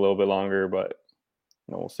gonna take a little bit longer, but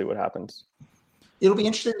we'll see what happens. It'll be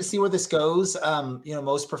interesting to see where this goes.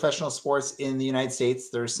 Most professional sports in the United States,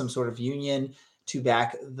 there's some sort of union to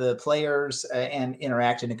back the players and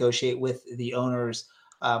interact and negotiate with the owners.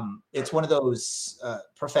 It's one of those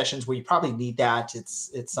professions where you probably need that.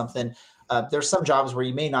 It's something. There's some jobs where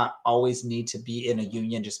you may not always need to be in a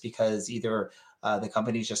union just because either the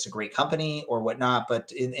company is just a great company or whatnot.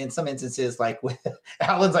 But in some instances, like with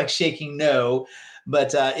Alan's like shaking no,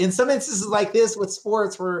 but in some instances like this with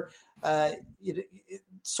sports where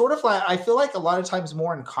sort of like, I feel like a lot of times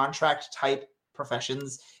more in contract type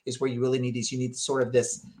professions is where you really need these. You need sort of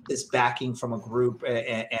this backing from a group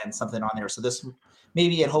and something on there. So this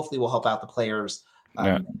maybe and hopefully will help out the players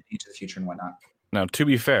into the future and whatnot. Now, to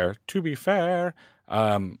be fair, the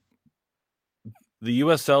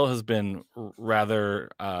USL has been rather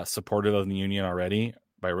supportive of the union already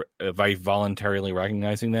by voluntarily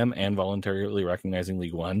recognizing them and voluntarily recognizing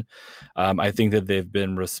League One. I think that they've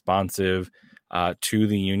been responsive to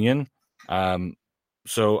the union.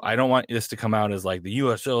 So I don't want this to come out as like the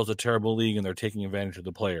USL is a terrible league and they're taking advantage of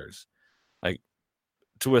the players. Like,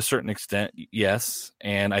 to a certain extent, yes.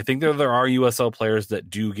 And I think there are USL players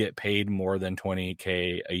that do get paid more than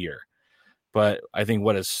 $20,000 a year. But I think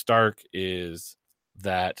what is stark is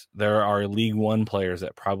that there are League One players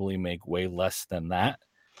that probably make way less than that.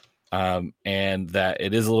 And that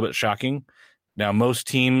it is a little bit shocking. Now, most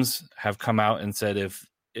teams have come out and said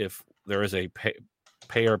if there is a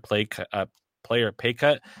player pay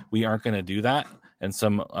cut, we aren't going to do that. And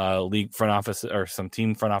some league front office or some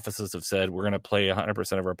team front offices have said we're going to play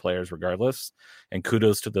 100% of our players regardless. And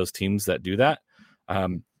kudos to those teams that do that.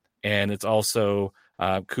 And it's also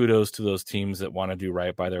kudos to those teams that want to do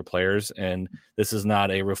right by their players. And this is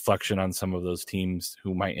not a reflection on some of those teams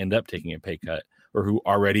who might end up taking a pay cut or who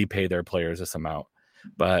already pay their players this amount.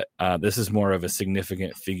 But this is more of a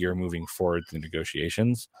significant figure moving forward through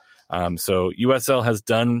negotiations. So USL has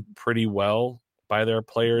done pretty well by their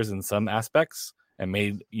players in some aspects and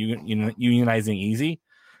made unionizing easy.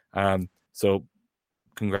 So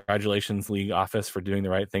congratulations, league office, for doing the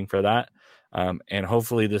right thing for that. And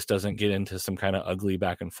hopefully this doesn't get into some kind of ugly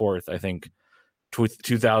back and forth. I think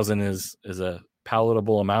 2,000 is a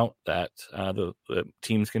palatable amount that the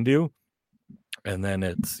teams can do. And then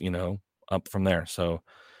it's, up from there. So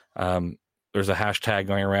there's a hashtag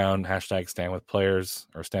going around, hashtag stand with players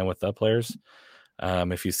or stand with the players.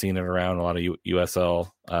 If you've seen it around a lot of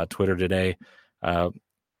USL Twitter today,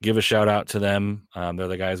 give a shout out to them. They're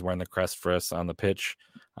the guys wearing the crest for us on the pitch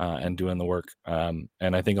and doing the work. And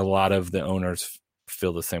I think a lot of the owners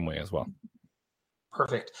feel the same way as well.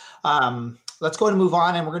 Perfect. Let's go ahead and move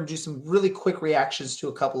on, and we're going to do some really quick reactions to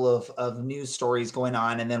a couple of news stories going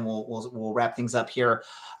on, and then we'll wrap things up here.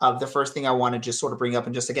 The first thing I want to just sort of bring up,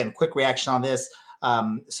 and just again, quick reaction on this.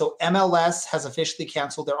 So MLS has officially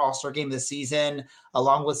canceled their All-Star game this season,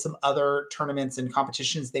 along with some other tournaments and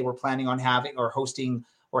competitions they were planning on having or hosting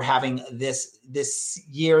or having this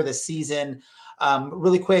season.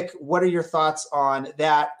 Really quick, what are your thoughts on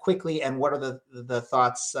that quickly, and what are the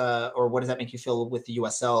thoughts or what does that make you feel with the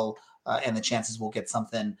USL and the chances we'll get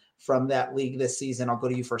something from that league this season? I'll go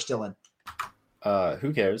to you first, Dylan.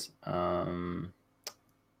 Who cares?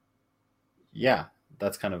 Yeah,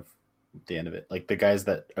 that's kind of at the end of it. Like the guys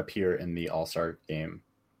that appear in the All-Star game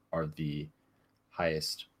are the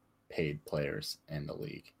highest paid players in the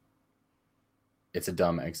league. It's a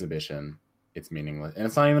dumb exhibition. It's meaningless. And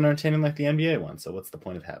it's not even entertaining like the NBA one. So what's the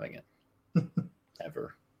point of having it?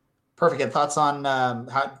 Ever. Perfect. And thoughts on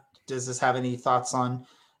how does this have any thoughts on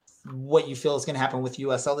what you feel is going to happen with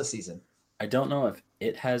USL this season? I don't know if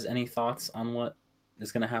it has any thoughts on what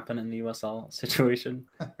is going to happen in the USL situation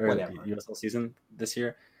or the USL season this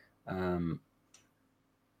year.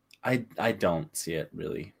 I don't see it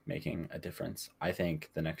really making a difference. I think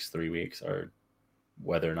the next 3 weeks are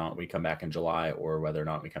whether or not we come back in July or whether or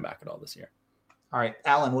not we come back at all this year. All right,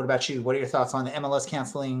 Alan, what about you? What are your thoughts on the MLS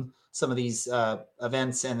canceling some of these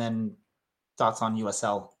events, and then thoughts on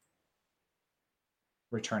USL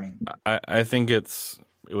returning? I think it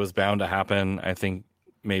was bound to happen. I think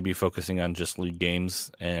maybe focusing on just league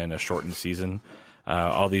games and a shortened season.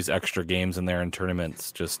 All these extra games in there and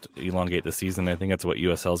tournaments just elongate the season. I think that's what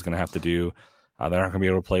USL is going to have to do. They're not going to be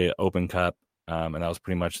able to play Open Cup, and that was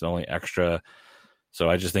pretty much the only extra. So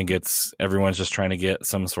I just think everyone's just trying to get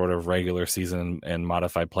some sort of regular season and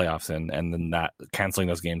modified playoffs in, and then that canceling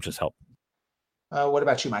those games just helped. What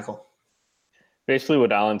about you, Michael? Basically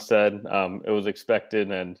what Alan said, it was expected,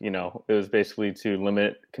 and, it was basically to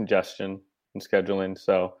limit congestion and scheduling.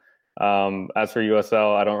 So as for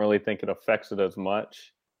USL, I don't really think it affects it as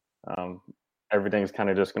much. Everything's kind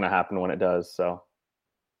of just going to happen when it does. So.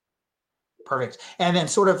 Perfect. And then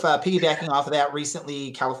sort of piggybacking off of that, recently,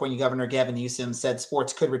 California Governor Gavin Newsom said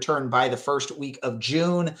sports could return by the first week of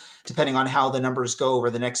June, depending on how the numbers go over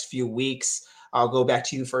the next few weeks. I'll go back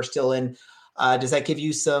to you first, Dylan. Does that give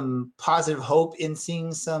you some positive hope in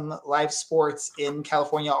seeing some live sports in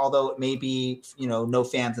California, although it may be, no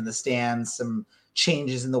fans in the stands, some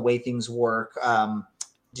changes in the way things work?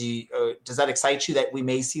 Does that excite you that we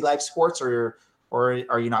may see live sports, or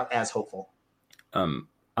are you not as hopeful?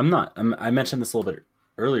 I'm not. I mentioned this a little bit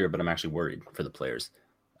earlier, but I'm actually worried for the players.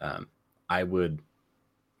 I would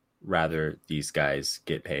rather these guys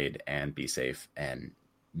get paid and be safe and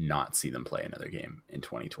not see them play another game in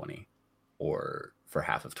 2020 or for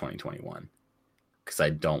half of 2021, because I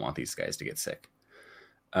don't want these guys to get sick.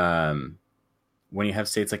 When you have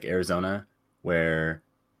states like Arizona, where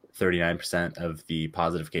 39% of the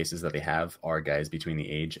positive cases that they have are guys between the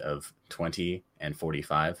age of 20 and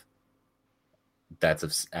 45,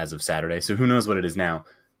 that's as of Saturday. So who knows what it is now,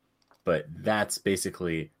 but that's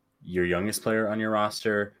basically your youngest player on your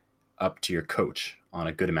roster up to your coach on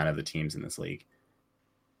a good amount of the teams in this league.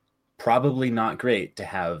 Probably not great to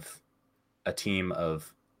have a team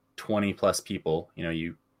of 20 plus people.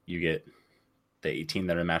 You get the 18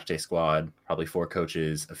 that are match day squad, probably 4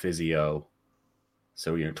 coaches, a physio.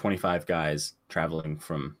 So, 25 guys traveling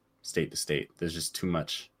from state to state. There's just too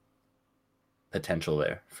much potential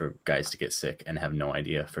there for guys to get sick and have no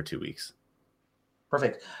idea for 2 weeks.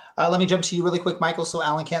 Perfect. Let me jump to you really quick, Michael, so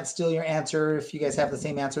Alan can't steal your answer if you guys have the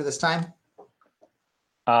same answer this time.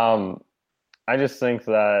 I just think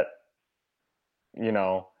that,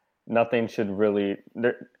 nothing should really,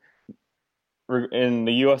 in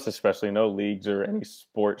the U.S. especially, no leagues or any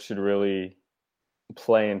sport should really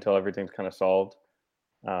play until everything's kind of solved.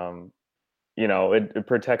 It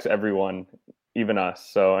protects everyone, even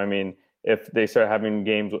us. So, if they start having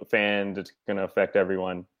games with fans, it's going to affect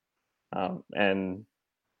everyone. And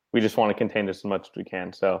we just want to contain this as much as we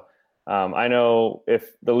can. So I know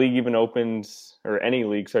if the league even opens, or any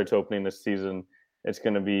league starts opening this season, it's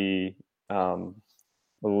going to be a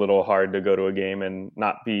little hard to go to a game and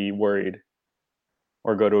not be worried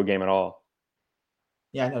or go to a game at all.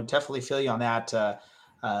 Yeah, no, definitely feel you on that.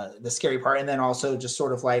 The scary part. And then also just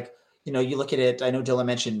sort of like, you look at it, I know Dylan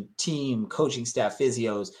mentioned team, coaching staff,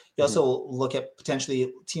 physios. You also look at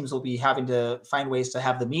potentially teams will be having to find ways to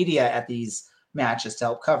have the media at these matches to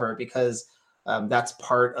help cover, because that's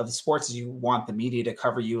part of the sports is you want the media to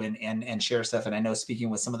cover you and share stuff. And I know speaking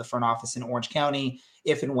with some of the front office in Orange County,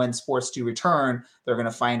 if and when sports do return, they're going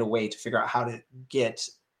to find a way to figure out how to get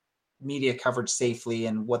media coverage safely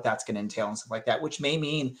and what that's going to entail and stuff like that, which may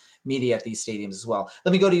mean media at these stadiums as well.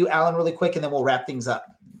 Let me go to you, Alan, really quick, and then we'll wrap things up.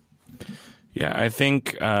 Yeah, I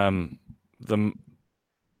think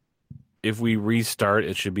if we restart,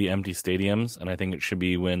 it should be empty stadiums, and I think it should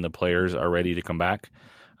be when the players are ready to come back.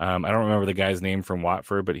 I don't remember the guy's name from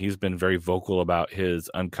Watford, but he's been very vocal about his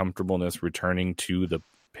uncomfortableness returning to the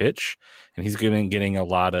pitch, and he's getting a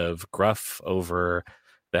lot of gruff over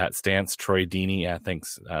that stance. Troy Deeney, yeah,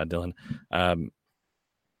 thanks, Dylan.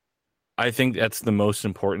 I think that's the most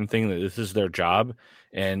important thing, that this is their job,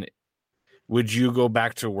 and would you go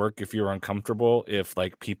back to work if you're uncomfortable? If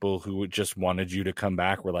like people who just wanted you to come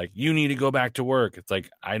back were like, you need to go back to work. It's like,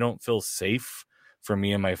 I don't feel safe for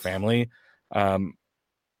me and my family,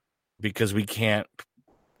 because we can't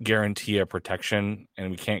guarantee a protection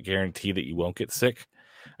and we can't guarantee that you won't get sick.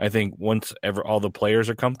 I think once all the players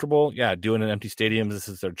are comfortable, doing an empty stadium, this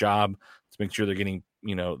is their job to make sure they're getting,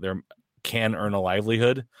 they can earn a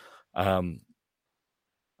livelihood.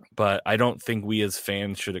 But I don't think we as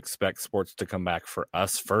fans should expect sports to come back for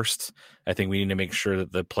us first. I think we need to make sure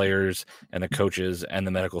that the players and the coaches and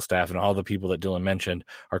the medical staff and all the people that Dylan mentioned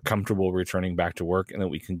are comfortable returning back to work, and that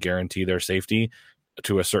we can guarantee their safety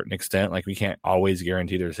to a certain extent. Like, we can't always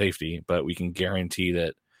guarantee their safety, but we can guarantee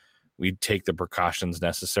that we take the precautions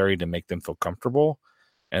necessary to make them feel comfortable.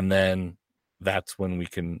 And then that's when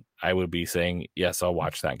I would be saying, yes, I'll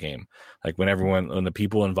watch that game. Like when the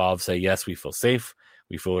people involved say, yes, we feel safe,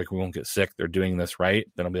 we feel like we won't get sick, they're doing this right,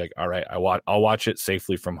 then I'll be like, all right, I'll watch it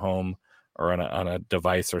safely from home or on a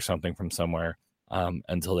device or something from somewhere,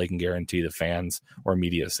 until they can guarantee the fans or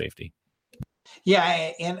media safety. Yeah,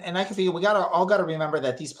 and I can feel we all got to remember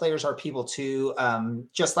that these players are people too.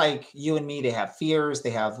 Just like you and me, they have fears,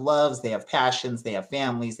 they have loves, they have passions, they have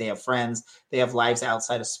families, they have friends, they have lives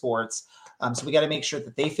outside of sports. So we got to make sure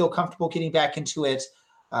that they feel comfortable getting back into it,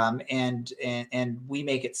 and we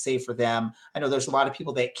make it safe for them. I know there's a lot of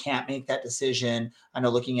people that can't make that decision. I know,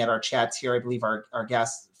 looking at our chats here, I believe our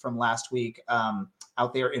guest from last week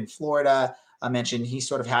out there in Florida mentioned he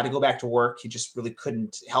sort of had to go back to work. He just really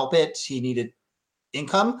couldn't help it. He needed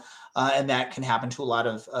income, and that can happen to a lot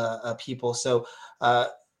of people. So,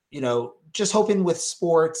 just hoping with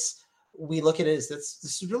sports, we look at it as this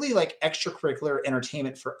is really like extracurricular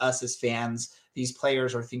entertainment for us as fans. These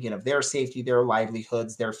players are thinking of their safety, their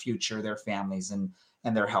livelihoods, their future, their families, and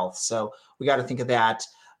their health. So we got to think of that.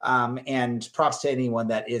 And props to anyone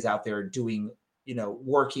that is out there doing,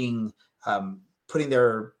 working, putting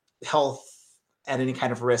their health at any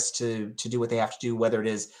kind of risk to do what they have to do, whether it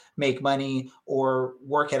is make money or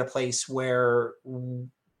work at a place or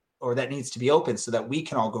that needs to be open so that we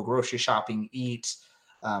can all go grocery shopping, eat,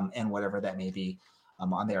 and whatever that may be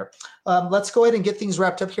on there. Let's go ahead and get things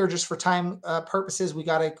wrapped up here just for time purposes. We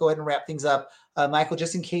got to go ahead and wrap things up. Michael,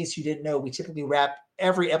 just in case you didn't know, we typically wrap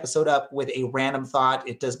every episode up with a random thought.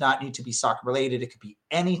 It does not need to be soccer related. It could be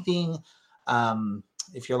anything.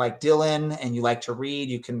 If you're like Dylan and you like to read,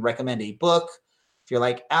 you can recommend a book. If you're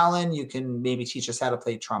like Alan, you can maybe teach us how to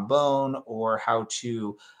play trombone or how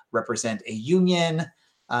to represent a union.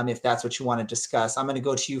 If that's what you want to discuss. I'm going to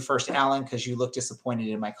go to you first, Alan, because you look disappointed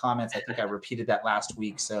in my comments. I think I repeated that last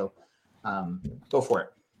week. So go for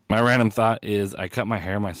it. My random thought is I cut my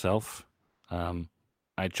hair myself.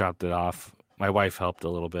 I chopped it off. My wife helped a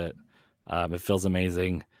little bit. It feels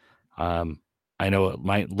amazing. I know it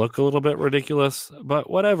might look a little bit ridiculous, but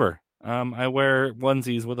whatever. I wear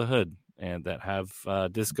onesies with a hood and that have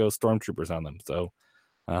disco stormtroopers on them. So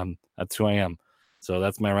that's who I am. So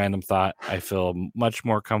that's my random thought. I feel much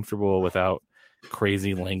more comfortable without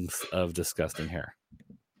crazy lengths of disgusting hair.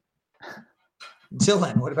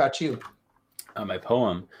 Dylan, what about you? My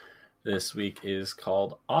poem this week is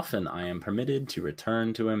called Often I Am Permitted to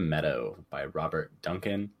Return to a Meadow by Robert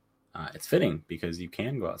Duncan. It's fitting because you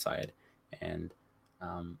can go outside, and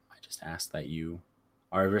I just ask that you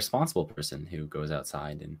are a responsible person who goes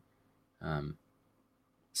outside and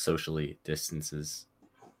socially distances,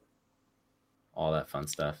 all that fun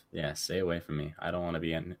stuff. Yeah, stay away from me. I don't want to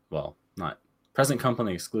be not present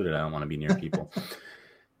company excluded. I don't want to be near people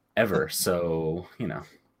ever. So,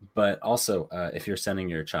 but also if you're sending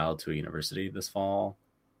your child to a university this fall,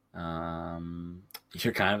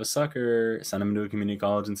 you're kind of a sucker. Send them to a community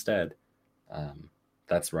college instead.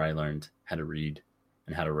 That's where I learned how to read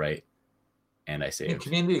and how to write. And I saved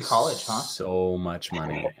community college, huh? So much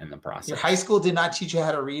money in the process. Your high school did not teach you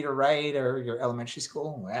how to read or write, or your elementary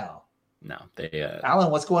school? Wow. No, they.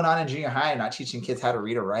 Alan, what's going on in junior high? Not teaching kids how to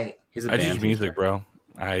read or write. I teach music, bro.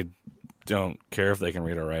 I don't care if they can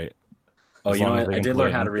read or write. Oh, I did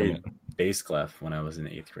learn how to read bass clef when I was in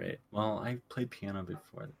 8th grade. Well, I played piano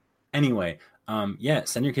before. Anyway,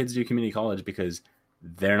 send your kids to community college because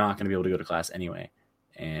they're not going to be able to go to class anyway,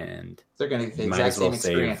 and they're going to get the exact same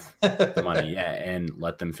experience. Save the money, and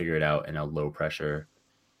let them figure it out in a low pressure,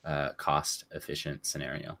 cost efficient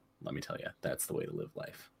scenario. Let me tell you, that's the way to live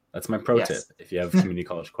life. That's my pro tip. If you have community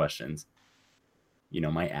college questions,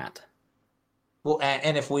 my @ Well,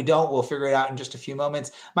 and if we don't, we'll figure it out in just a few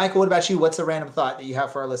moments. Michael, what about you? What's a random thought that you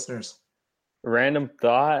have for our listeners? Random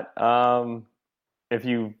thought. If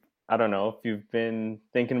you've been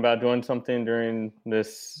thinking about doing something during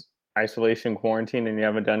this isolation quarantine and you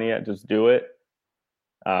haven't done it yet, just do it.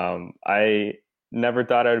 I never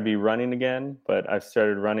thought I would be running again, but I've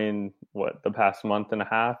started running the past month and a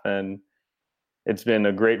half, and it's been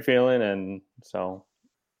a great feeling. And so,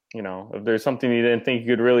 if there's something you didn't think you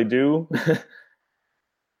could really do,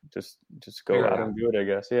 just go out and do it, I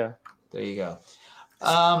guess. Yeah. There you go.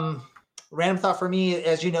 Random thought for me,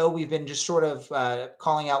 as you know, we've been just sort of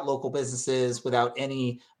calling out local businesses without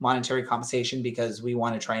any monetary compensation because we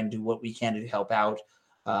want to try and do what we can to help out,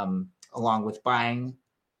 along with buying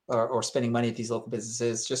or spending money at these local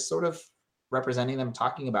businesses, just sort of representing them,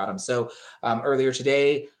 talking about them. So earlier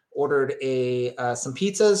today, ordered some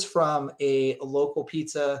pizzas from a local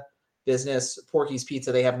pizza business, Porky's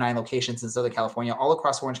Pizza. They have 9 locations in Southern California, all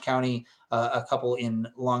across Orange County, a couple in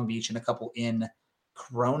Long Beach and a couple in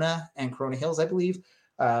Corona and Corona Hills, I believe.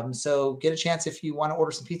 So get a chance if you want to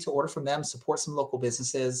order some pizza, order from them, support some local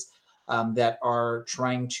businesses that are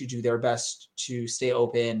trying to do their best to stay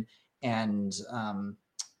open and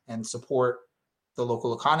support the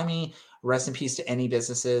local economy. Rest in peace to any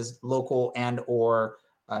businesses, local and or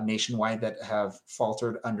nationwide, that have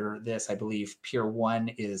faltered under this. I believe Pier 1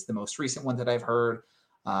 is the most recent one that I've heard.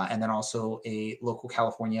 And then also a local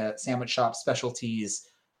California sandwich shop, Specialties.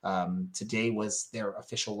 Today was their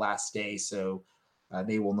official last day, so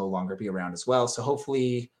they will no longer be around as well. So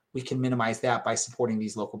hopefully we can minimize that by supporting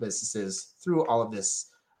these local businesses through all of this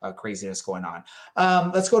craziness going on.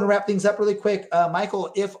 Let's go and wrap things up really quick.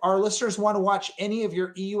 Michael, if our listeners want to watch any of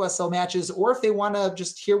your EUSL matches, or if they want to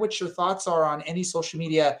just hear what your thoughts are on any social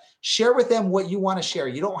media, share with them what you want to share.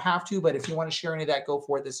 You don't have to, but if you want to share any of that, go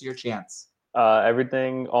for it. This is your chance.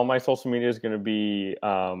 Everything, all my social media is going to be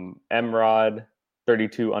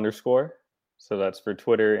mrod32_. So that's for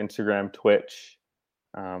Twitter, Instagram, Twitch,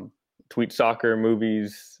 tweet soccer,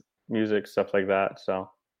 movies, music, stuff like that. So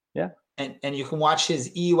yeah. And you can watch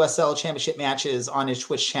his EUSL championship matches on his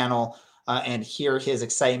Twitch channel and hear his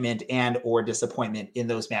excitement and or disappointment in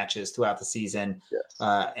those matches throughout the season. Yes.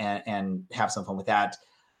 And have some fun with that.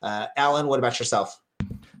 Alan, what about yourself?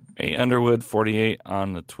 A Underwood 48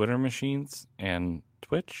 on the Twitter machines and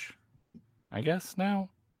Twitch, I guess now.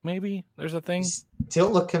 Maybe there's a thing.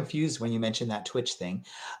 Still look confused when you mention that Twitch thing.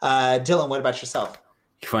 Dylan, what about yourself?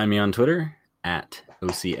 You can find me on Twitter at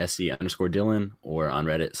OCSC_Dylan or on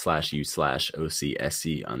Reddit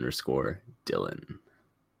 /u/OCSC_Dylan.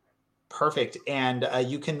 Perfect. And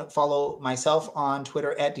you can follow myself on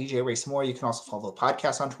Twitter at DJ Race Moore. You can also follow the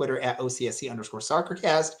podcast on Twitter at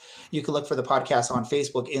OCSC_SoccerCast. You can look for the podcast on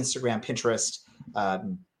Facebook, Instagram, Pinterest,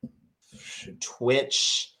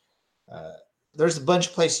 Twitch. There's a bunch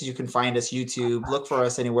of places you can find us, YouTube. Look for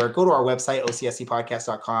us anywhere. Go to our website,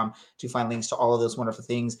 OCSCpodcast.com, to find links to all of those wonderful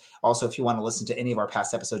things. Also, if you want to listen to any of our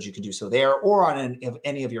past episodes, you can do so there or on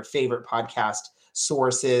any of your favorite podcast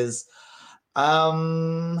sources.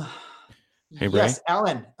 Hey, Ray. Yes,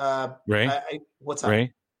 Alan. Ray, what's up?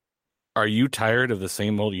 Ray, are you tired of the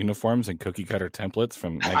same old uniforms and cookie cutter templates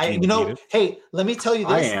from Nike? Hey, let me tell you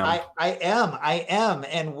this. I am,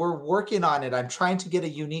 and we're working on it. I'm trying to get a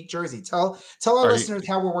unique jersey. Tell our listeners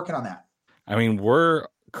how we're working on that. I mean, we're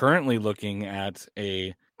currently looking at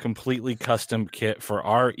a completely custom kit for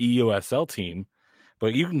our EUSL team,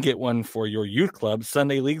 but you can get one for your youth club,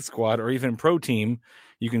 Sunday League squad, or even pro team.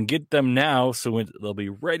 You can get them now, so they'll be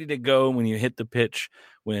ready to go when you hit the pitch,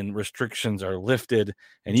 when restrictions are lifted.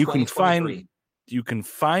 And you can find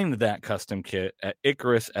that custom kit at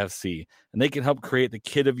Icarus FC, and they can help create the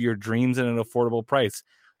kit of your dreams at an affordable price.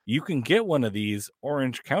 You can get one of these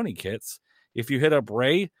Orange County kits if you hit up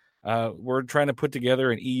Ray. We're trying to put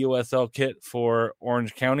together an EUSL kit for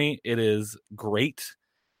Orange County. It is great.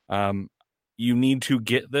 You need to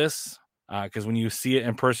get this because when you see it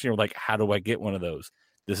in person, you're like, how do I get one of those?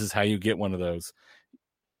 This is how you get one of those.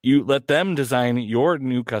 You let them design your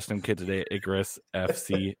new custom kit today at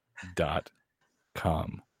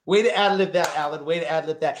IcarusFC.com. Way to ad-lib that, Alan. Way to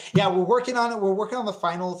ad-lib that. Yeah, we're working on it. We're working on the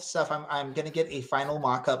final stuff. I'm going to get a final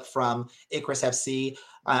mock-up from Icarus FC.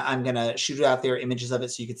 I'm going to shoot it out there, images of it,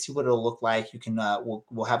 so you can see what it'll look like. You can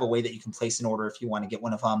we'll have a way that you can place an order if you want to get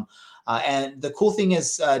one of them. And the cool thing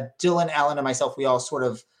is Dylan, Alan, and myself, we all sort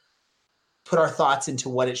of put our thoughts into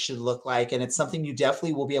what it should look like. And it's something you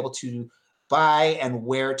definitely will be able to buy and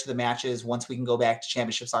wear to the matches once we can go back to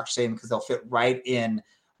Championship Soccer Stadium, because they'll fit right in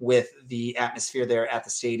with the atmosphere there at the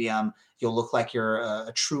stadium. You'll look like you're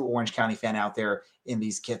a true Orange County fan out there in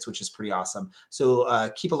these kits, which is pretty awesome. So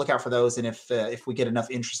keep a lookout for those. And if we get enough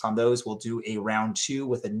interest on those, we'll do a round 2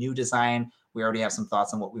 with a new design. We already have some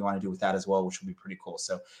thoughts on what we want to do with that as well, which will be pretty cool.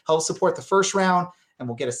 So help support the first round, and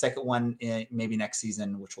we'll get a second one maybe next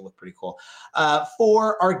season, which will look pretty cool.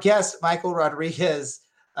 For our guest, Michael Rodriguez,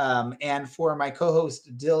 And for my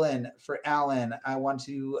co-host Dylan, for Alan, I want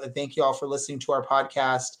to thank you all for listening to our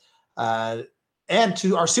podcast. And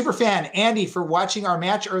to our super fan, Andy, for watching our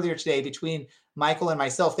match earlier today between Michael and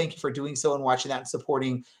myself. Thank you for doing so and watching that and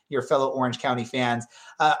supporting your fellow Orange County fans.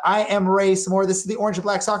 I am Ray Samore. This is the Orange and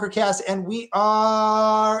Black Soccer Cast, and we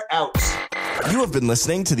are out. You have been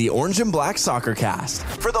listening to the Orange and Black Soccer Cast.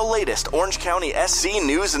 For the latest Orange County SC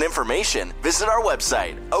news and information, visit our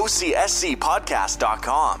website,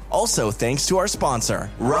 ocscpodcast.com. Also, thanks to our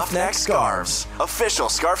sponsor, Roughneck Scarves, official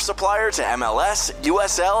scarf supplier to MLS,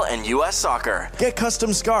 USL, and US Soccer. Get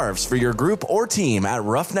custom scarves for your group or team at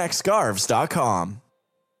roughneckscarves.com.